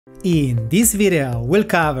In this video, we'll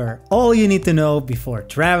cover all you need to know before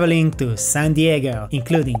traveling to San Diego,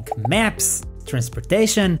 including maps,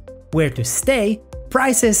 transportation, where to stay,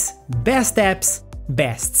 prices, best apps,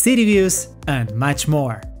 best city views, and much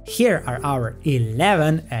more. Here are our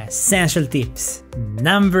 11 essential tips.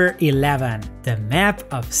 Number 11. The map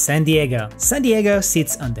of San Diego. San Diego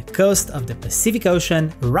sits on the coast of the Pacific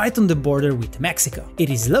Ocean, right on the border with Mexico. It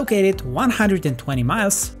is located 120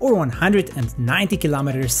 miles or 190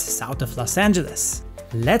 kilometers south of Los Angeles.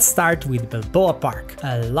 Let's start with Balboa Park,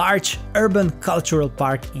 a large urban cultural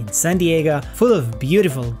park in San Diego full of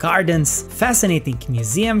beautiful gardens, fascinating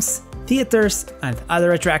museums, theaters, and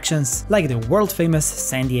other attractions like the world-famous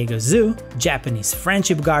San Diego Zoo, Japanese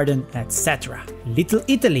Friendship Garden, etc. Little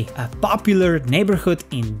Italy, a popular neighborhood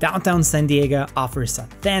in downtown San Diego, offers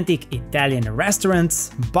authentic Italian restaurants,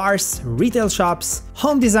 bars, retail shops,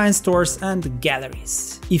 home design stores, and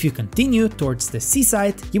galleries. If you continue towards the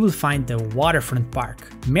seaside, you will find the Waterfront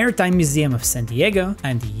Park, Maritime Museum of San Diego,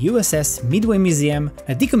 and the USS Midway Museum,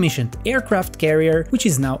 a decommissioned aircraft carrier which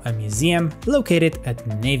is now a museum located at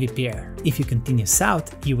Navy Pier. If you continue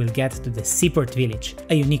south, you will get to the Seaport Village,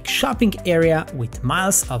 a unique shopping area with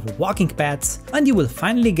miles of walking paths, and you will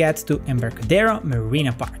finally get to Embarcadero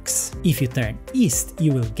Marina Parks. If you turn east,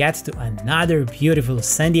 you will get to another beautiful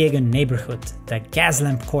San Diego neighborhood, the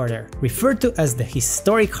Gaslamp Quarter, referred to as the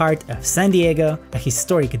historic heart of San Diego, a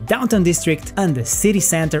historic downtown district, and the city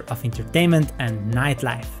center of entertainment and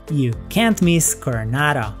nightlife. You can't miss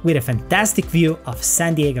Coronado, with a fantastic view of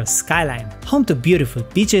San Diego's skyline, home to beautiful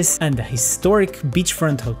beaches and the historic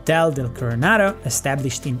beachfront Hotel del Coronado,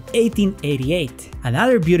 established in 1888.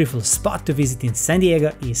 Another beautiful spot to visit in San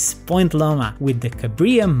Diego is Point Loma, with the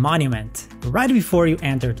Cabrilla Monument. Right before you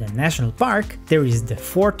enter the national park, there is the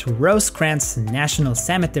Fort Rosecrans National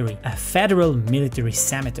Cemetery, a federal military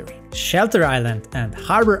cemetery. Shelter Island and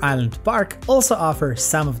Harbor Island Park also offer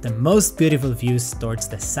some of the most beautiful views towards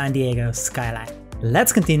the San Diego skyline.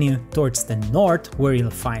 Let's continue towards the north, where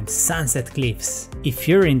you'll find Sunset Cliffs. If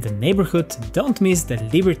you're in the neighborhood, don't miss the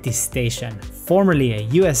Liberty Station, formerly a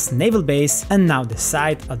US naval base and now the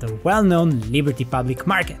site of the well-known Liberty Public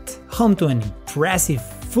Market, home to an impressive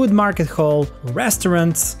food market hall,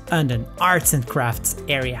 restaurants, and an arts and crafts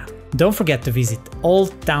area. Don't forget to visit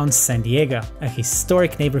Old Town San Diego, a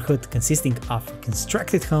historic neighborhood consisting of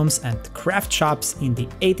reconstructed homes and craft shops in the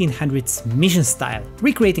 1800s Mission style,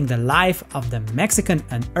 recreating the life of the Mexican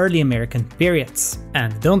and early American periods.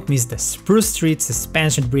 And don't miss the Spruce Street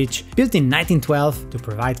Suspension Bridge, built in 1912 to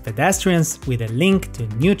provide pedestrians with a link to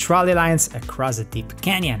new trolley lines across a deep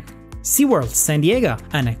canyon. SeaWorld San Diego,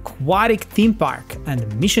 an aquatic theme park,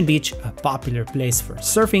 and Mission Beach, a popular place for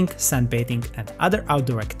surfing, sunbathing, and other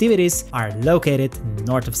outdoor activities, are located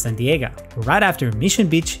north of San Diego. Right after Mission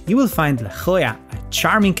Beach, you will find La Jolla, a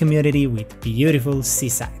charming community with beautiful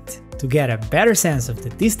seaside. To get a better sense of the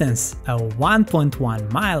distance, a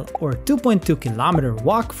 1.1 mile or 2.2 kilometer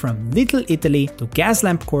walk from Little Italy to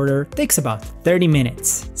Gaslamp Quarter takes about 30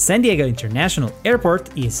 minutes. San Diego International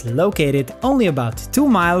Airport is located only about 2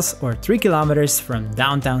 miles or 3 kilometers from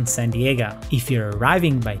downtown San Diego. If you're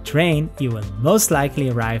arriving by train, you will most likely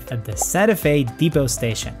arrive at the Santa Fe Depot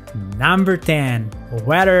Station. Number 10.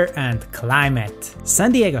 Weather and climate.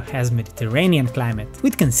 San Diego has Mediterranean climate,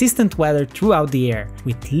 with consistent weather throughout the year,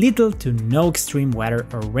 with little to no extreme weather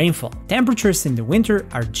or rainfall. Temperatures in the winter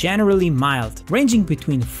are generally mild, ranging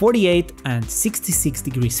between 48 and 66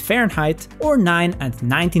 degrees Fahrenheit or 9 and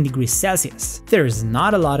 19 degrees Celsius. There is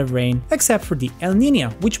not a lot of rain, except for the El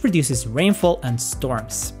Niño, which produces rainfall and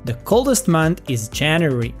storms. The coldest month is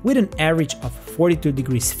January, with an average of 42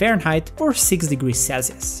 degrees Fahrenheit or 6 degrees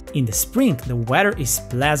Celsius. In the spring, the weather is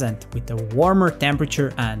pleasant, with a warmer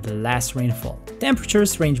temperature and less rainfall.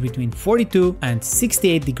 Temperatures range between 42 and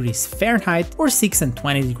 68 degrees Fahrenheit or 6 and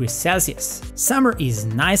 20 degrees Celsius. Summer is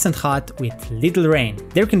nice and hot with little rain.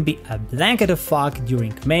 There can be a blanket of fog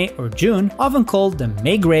during May or June, often called the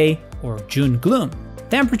May Gray or June Gloom.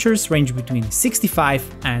 Temperatures range between 65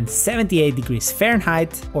 and 78 degrees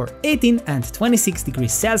Fahrenheit or 18 and 26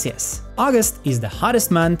 degrees Celsius. August is the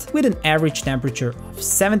hottest month, with an average temperature of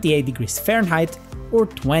 78 degrees Fahrenheit or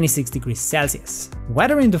 26 degrees Celsius.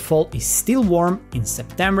 Weather in the fall is still warm in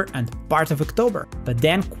September and part of October, but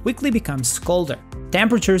then quickly becomes colder.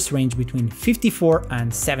 Temperatures range between 54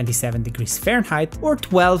 and 77 degrees Fahrenheit or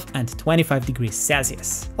 12 and 25 degrees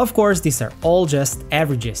Celsius. Of course, these are all just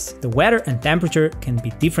averages. The weather and temperature can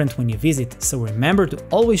be different when you visit, so remember to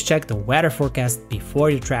always check the weather forecast before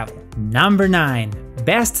you travel. Number 9.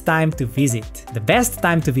 Best time to visit. The best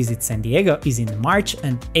time to visit San Diego is in March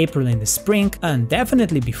and April in the spring, and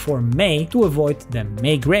definitely before May to avoid the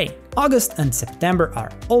May Gray. August and September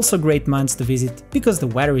are also great months to visit because the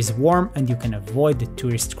weather is warm and you can avoid the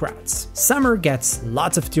tourist crowds. Summer gets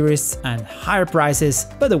lots of tourists and higher prices,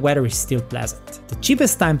 but the weather is still pleasant. The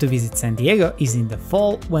cheapest time to visit San Diego is in the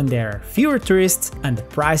fall when there are fewer tourists and the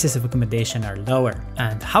prices of accommodation are lower.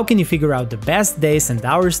 And how can you figure out the best days and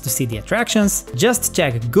hours to see the attractions? Just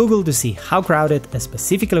check Google to see how crowded a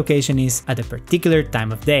specific location is at a particular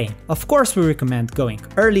time of day. Of course, we recommend going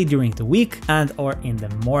early during the week and or in the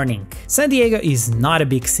morning. San Diego is not a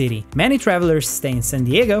big city. Many travelers stay in San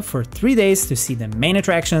Diego for 3 days to see the main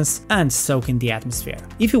attractions and soak in the atmosphere.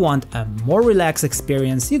 If you want a more relaxed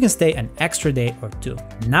experience, you can stay an extra day or two.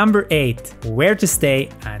 Number 8. Where to stay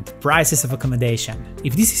and prices of accommodation.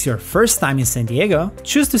 If this is your first time in San Diego,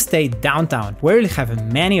 choose to stay downtown, where you'll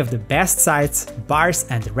have many of the best sites, bars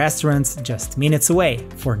and restaurants just minutes away.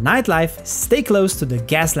 For nightlife, stay close to the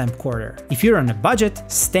Gaslamp Quarter. If you're on a budget,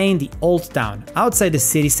 stay in the Old Town, outside the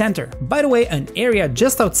city center. By the way, an area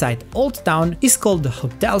just outside Old Town is called the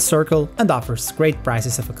Hotel Circle and offers great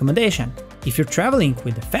prices of accommodation. If you're traveling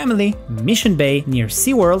with the family, Mission Bay near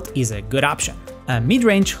SeaWorld is a good option. A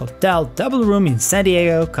mid-range hotel double room in San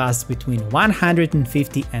Diego costs between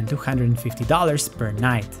 $150 and $250 per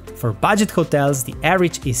night. For budget hotels, the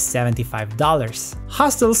average is $75.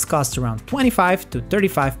 Hostels cost around $25 to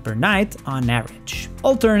 $35 per night on average.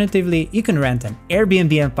 Alternatively, you can rent an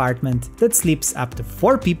Airbnb apartment that sleeps up to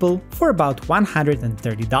 4 people for about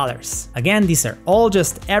 $130. Again, these are all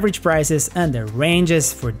just average prices and the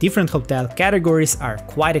ranges for different hotel categories are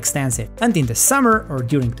quite extensive. And in the summer or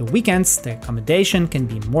during the weekends, the accommodation can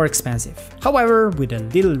be more expensive. However, with a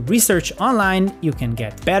little research online, you can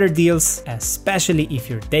get better deals, especially if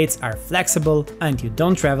your dates are flexible and you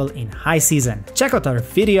don't travel in high season. Check out our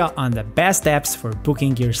video on the best apps for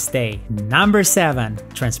booking your stay. Number 7.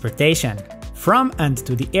 Transportation. From and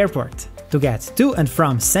to the airport. To get to and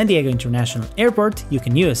from San Diego International Airport, you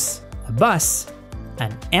can use a bus,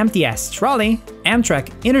 an MTS trolley, Amtrak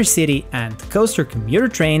Intercity and Coaster commuter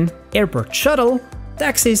train, airport shuttle,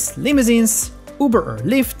 taxis, limousines, Uber or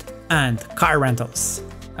Lyft, and car rentals.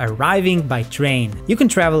 Arriving by train. You can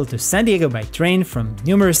travel to San Diego by train from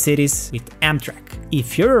numerous cities with Amtrak.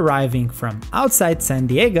 If you're arriving from outside San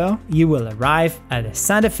Diego, you will arrive at the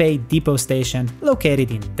Santa Fe Depot station located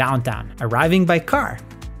in downtown. Arriving by car.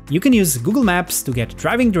 You can use Google Maps to get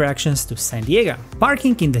driving directions to San Diego.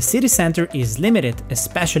 Parking in the city center is limited,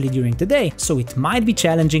 especially during the day, so it might be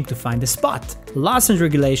challenging to find a spot. Laws and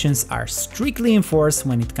regulations are strictly enforced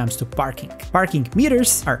when it comes to parking. Parking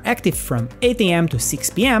meters are active from 8 AM to 6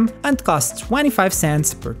 PM and cost 25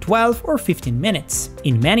 cents per 12 or 15 minutes.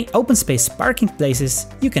 In many open space parking places,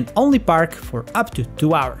 you can only park for up to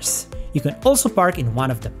 2 hours. You can also park in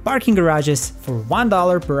one of the parking garages for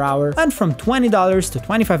 $1 per hour and from $20 to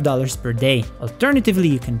 $25 per day. Alternatively,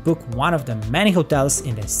 you can book one of the many hotels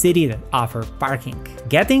in the city that offer parking.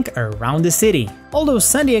 Getting around the city. Although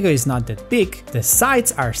San Diego is not that big, the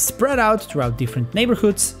sites are spread out throughout different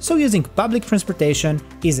neighborhoods, so using public transportation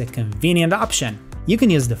is a convenient option. You can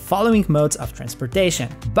use the following modes of transportation: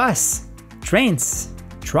 bus, trains,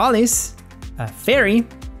 trolleys, a ferry,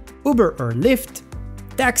 Uber or Lyft,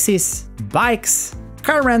 taxis, bikes,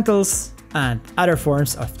 car rentals, and other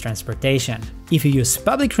forms of transportation. If you use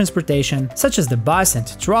public transportation, such as the bus and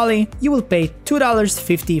trolley, you will pay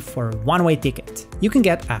 $2.50 for a one-way ticket. You can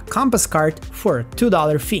get a Compass card for a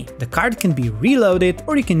 $2 fee. The card can be reloaded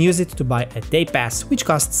or you can use it to buy a day pass, which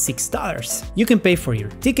costs $6. You can pay for your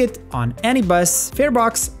ticket on any bus,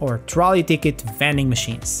 farebox, or trolley ticket vending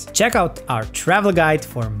machines. Check out our travel guide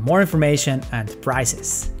for more information and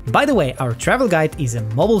prices. By the way, our travel guide is a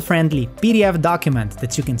mobile-friendly PDF document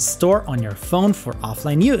that you can store on your phone for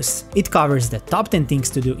offline use. It covers the top 10 things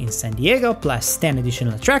to do in San Diego plus 10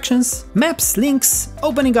 additional attractions, maps, links,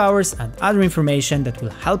 opening hours, and other information that will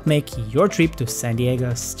help make your trip to San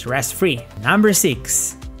Diego stress-free. Number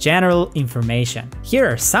 6. General information. Here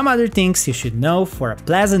are some other things you should know for a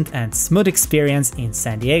pleasant and smooth experience in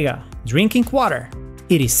San Diego. Drinking water.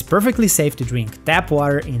 It is perfectly safe to drink tap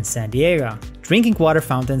water in San Diego. Drinking water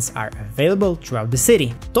fountains are available throughout the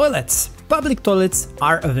city. Toilets. Public toilets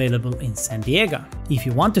are available in San Diego. If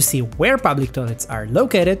you want to see where public toilets are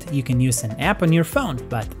located, you can use an app on your phone,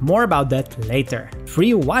 but more about that later.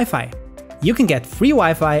 Free Wi-Fi. You can get free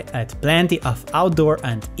Wi-Fi at plenty of outdoor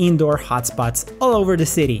and indoor hotspots all over the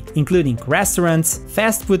city, including restaurants,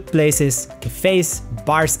 fast food places, cafes,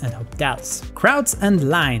 bars and hotels. Crowds and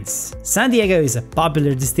lines. San Diego is a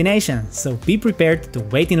popular destination, so be prepared to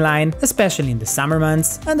wait in line, especially in the summer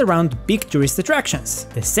months and around big tourist attractions.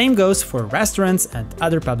 The same goes for restaurants and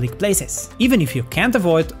other public places. Even if you can't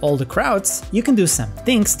avoid all the crowds, you can do some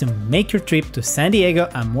things to make your trip to San Diego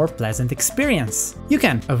a more pleasant experience. You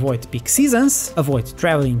can avoid peak seasons, avoid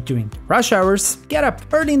traveling during rush hours, get up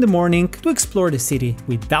early in the morning to explore the city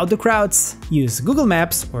without the crowds, use Google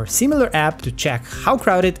Maps or similar app to check how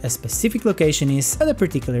crowded a specific location is at a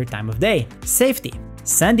particular time of day. Safety.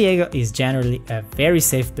 San Diego is generally a very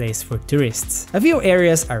safe place for tourists. A few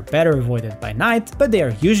areas are better avoided by night, but they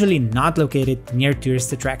are usually not located near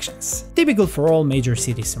tourist attractions. Typical for all major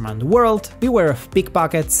cities around the world, beware of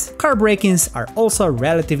pickpockets. Car break-ins are also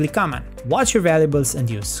relatively common. Watch your valuables and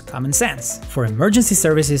use common sense. For emergency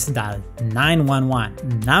services, dial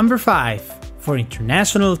 911. Number 5. For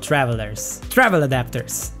international travelers. Travel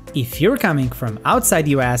adapters. If you're coming from outside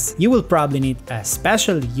US, you will probably need a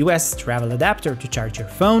special US travel adapter to charge your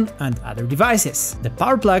phone and other devices. The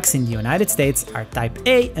power plugs in the United States are Type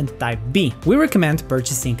A and Type B. We recommend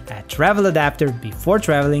purchasing a travel adapter before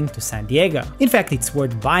traveling to San Diego. In fact, it's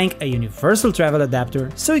worth buying a universal travel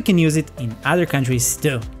adapter so you can use it in other countries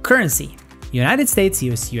too. Currency. United States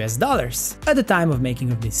use US dollars. At the time of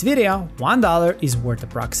making of this video, $1 is worth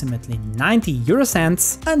approximately 90 euro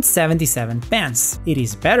cents and 77 pence. It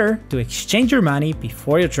is better to exchange your money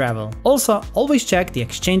before you travel. Also, always check the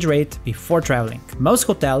exchange rate before traveling. Most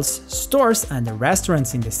hotels, stores and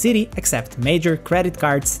restaurants in the city accept major credit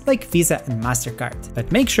cards like Visa and MasterCard,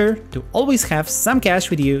 but make sure to always have some cash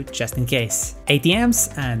with you just in case.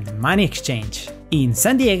 ATMs and money exchange. In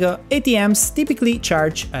San Diego, ATMs typically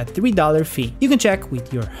charge a $3 fee. You can check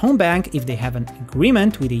with your home bank if they have an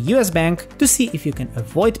agreement with a US bank to see if you can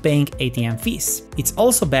avoid paying ATM fees. It's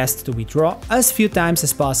also best to withdraw as few times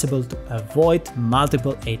as possible to avoid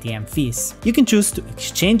multiple ATM fees. You can choose to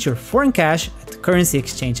exchange your foreign cash at currency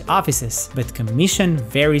exchange offices, but commission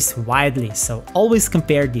varies widely, so always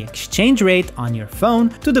compare the exchange rate on your phone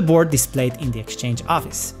to the board displayed in the exchange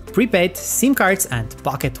office. Prepaid SIM cards and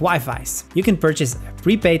pocket Wi-Fis. You can purchase a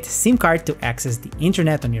prepaid SIM card to access the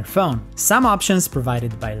internet on your phone. Some options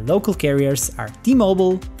provided by local carriers are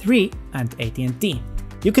T-Mobile, 3 and AT&T.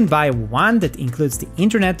 You can buy one that includes the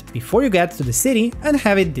internet before you get to the city and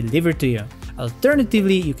have it delivered to you.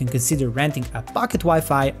 Alternatively, you can consider renting a pocket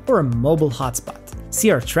Wi-Fi or a mobile hotspot.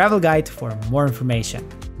 See our travel guide for more information.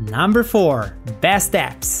 Number 4. Best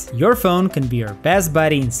apps. Your phone can be your best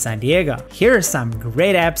buddy in San Diego. Here are some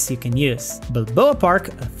great apps you can use. Balboa Park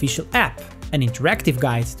official app, an interactive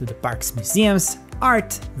guide to the park's museums,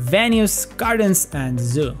 art, venues, gardens, and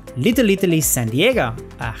zoo. Little Italy San Diego,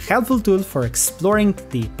 a helpful tool for exploring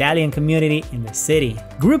the Italian community in the city.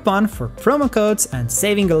 Groupon for promo codes and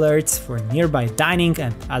saving alerts for nearby dining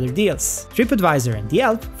and other deals. TripAdvisor and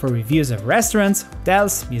Yelp for reviews of restaurants,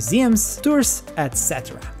 hotels, museums, tours,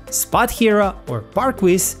 etc. Spot Hero or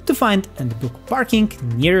ParkWiz to find and book parking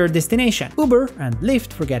near your destination. Uber and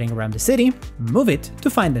Lyft for getting around the city. Moovit to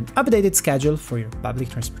find an updated schedule for your public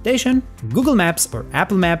transportation. Google Maps or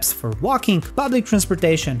Apple Maps for walking, public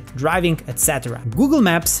transportation, driving, etc. Google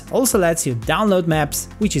Maps also lets you download maps,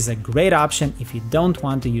 which is a great option if you don't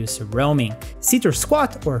want to use roaming. Sit or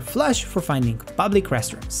Squat or Flush for finding public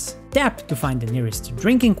restrooms. Tap to find the nearest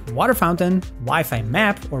drinking water fountain, Wi-Fi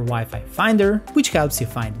map or Wi-Fi finder, which helps you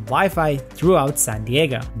find Wi-Fi throughout San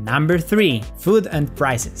Diego. Number 3. Food and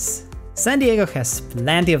prices. San Diego has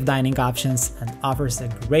plenty of dining options and offers a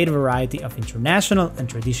great variety of international and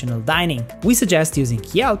traditional dining. We suggest using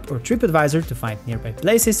Yelp or TripAdvisor to find nearby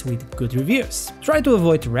places with good reviews. Try to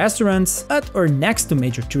avoid restaurants at or next to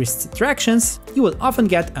major tourist attractions. You will often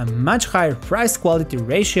get a much higher price-quality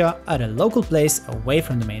ratio at a local place away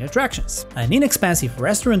from the main attractions. An inexpensive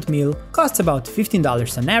restaurant meal costs about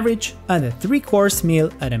 $15 on average, and a 3-course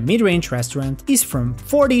meal at a mid-range restaurant is from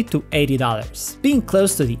 $40 to $80. Being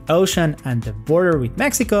close to the ocean and the border with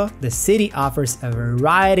Mexico, the city offers a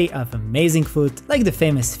variety of amazing food like the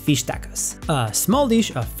famous fish tacos. A small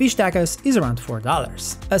dish of fish tacos is around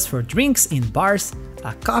 $4. As for drinks in bars,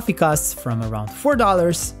 a coffee costs from around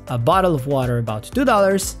 $4, a bottle of water about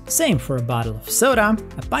 $2, same for a bottle of soda,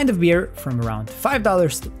 a pint of beer from around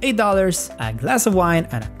 $5 to $8, a glass of wine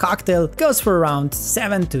and a cocktail goes for around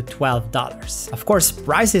 $7 to $12. Of course,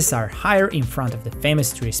 prices are higher in front of the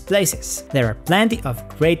famous tourist places. There are plenty of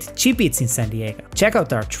great cheap cheap eats in San Diego. Check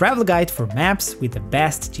out our travel guide for maps with the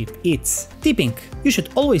best cheap eats. Tipping. You should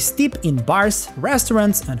always tip in bars,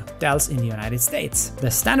 restaurants, and hotels in the United States. The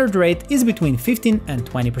standard rate is between 15 and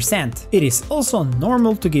 20%. It is also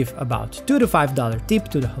normal to give about $2 to $5 tip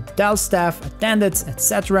to the hotel staff, attendants,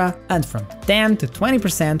 etc., and from 10 to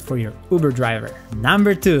 20% for your Uber driver.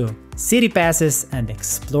 Number 2. City passes and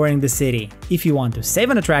exploring the city. If you want to save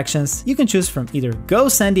on attractions, you can choose from either Go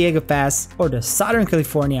San Diego Pass or the Southern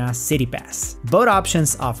California City Pass. Both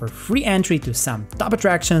options offer free entry to some top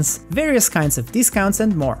attractions, various kinds of discounts,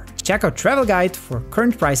 and more. Check out Travel Guide for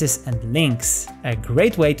current prices and links. A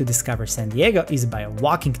great way to discover San Diego is by a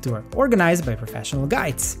walking tour organized by professional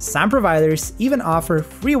guides. Some providers even offer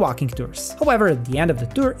free walking tours. However, at the end of the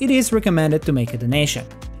tour, it is recommended to make a donation.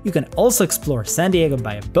 You can also explore San Diego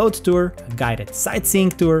by a boat tour, a guided sightseeing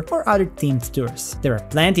tour, or other themed tours. There are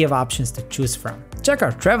plenty of options to choose from. Check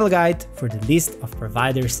our travel guide for the list of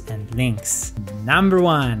providers and links. Number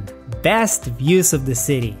 1. Best views of the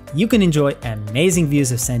city. You can enjoy amazing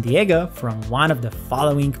views of San Diego from one of the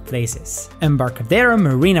following places: Embarcadero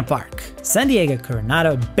Marina Park, San Diego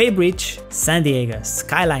Coronado Bay Bridge, San Diego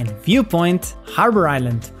Skyline Viewpoint, Harbor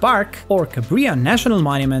Island Park, or Cabrillo National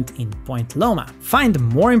Monument in Point Loma. Find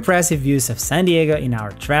more impressive views of San Diego in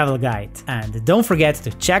our travel guide. And don't forget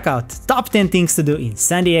to check out top 10 things to do in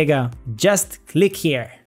San Diego. Just click here.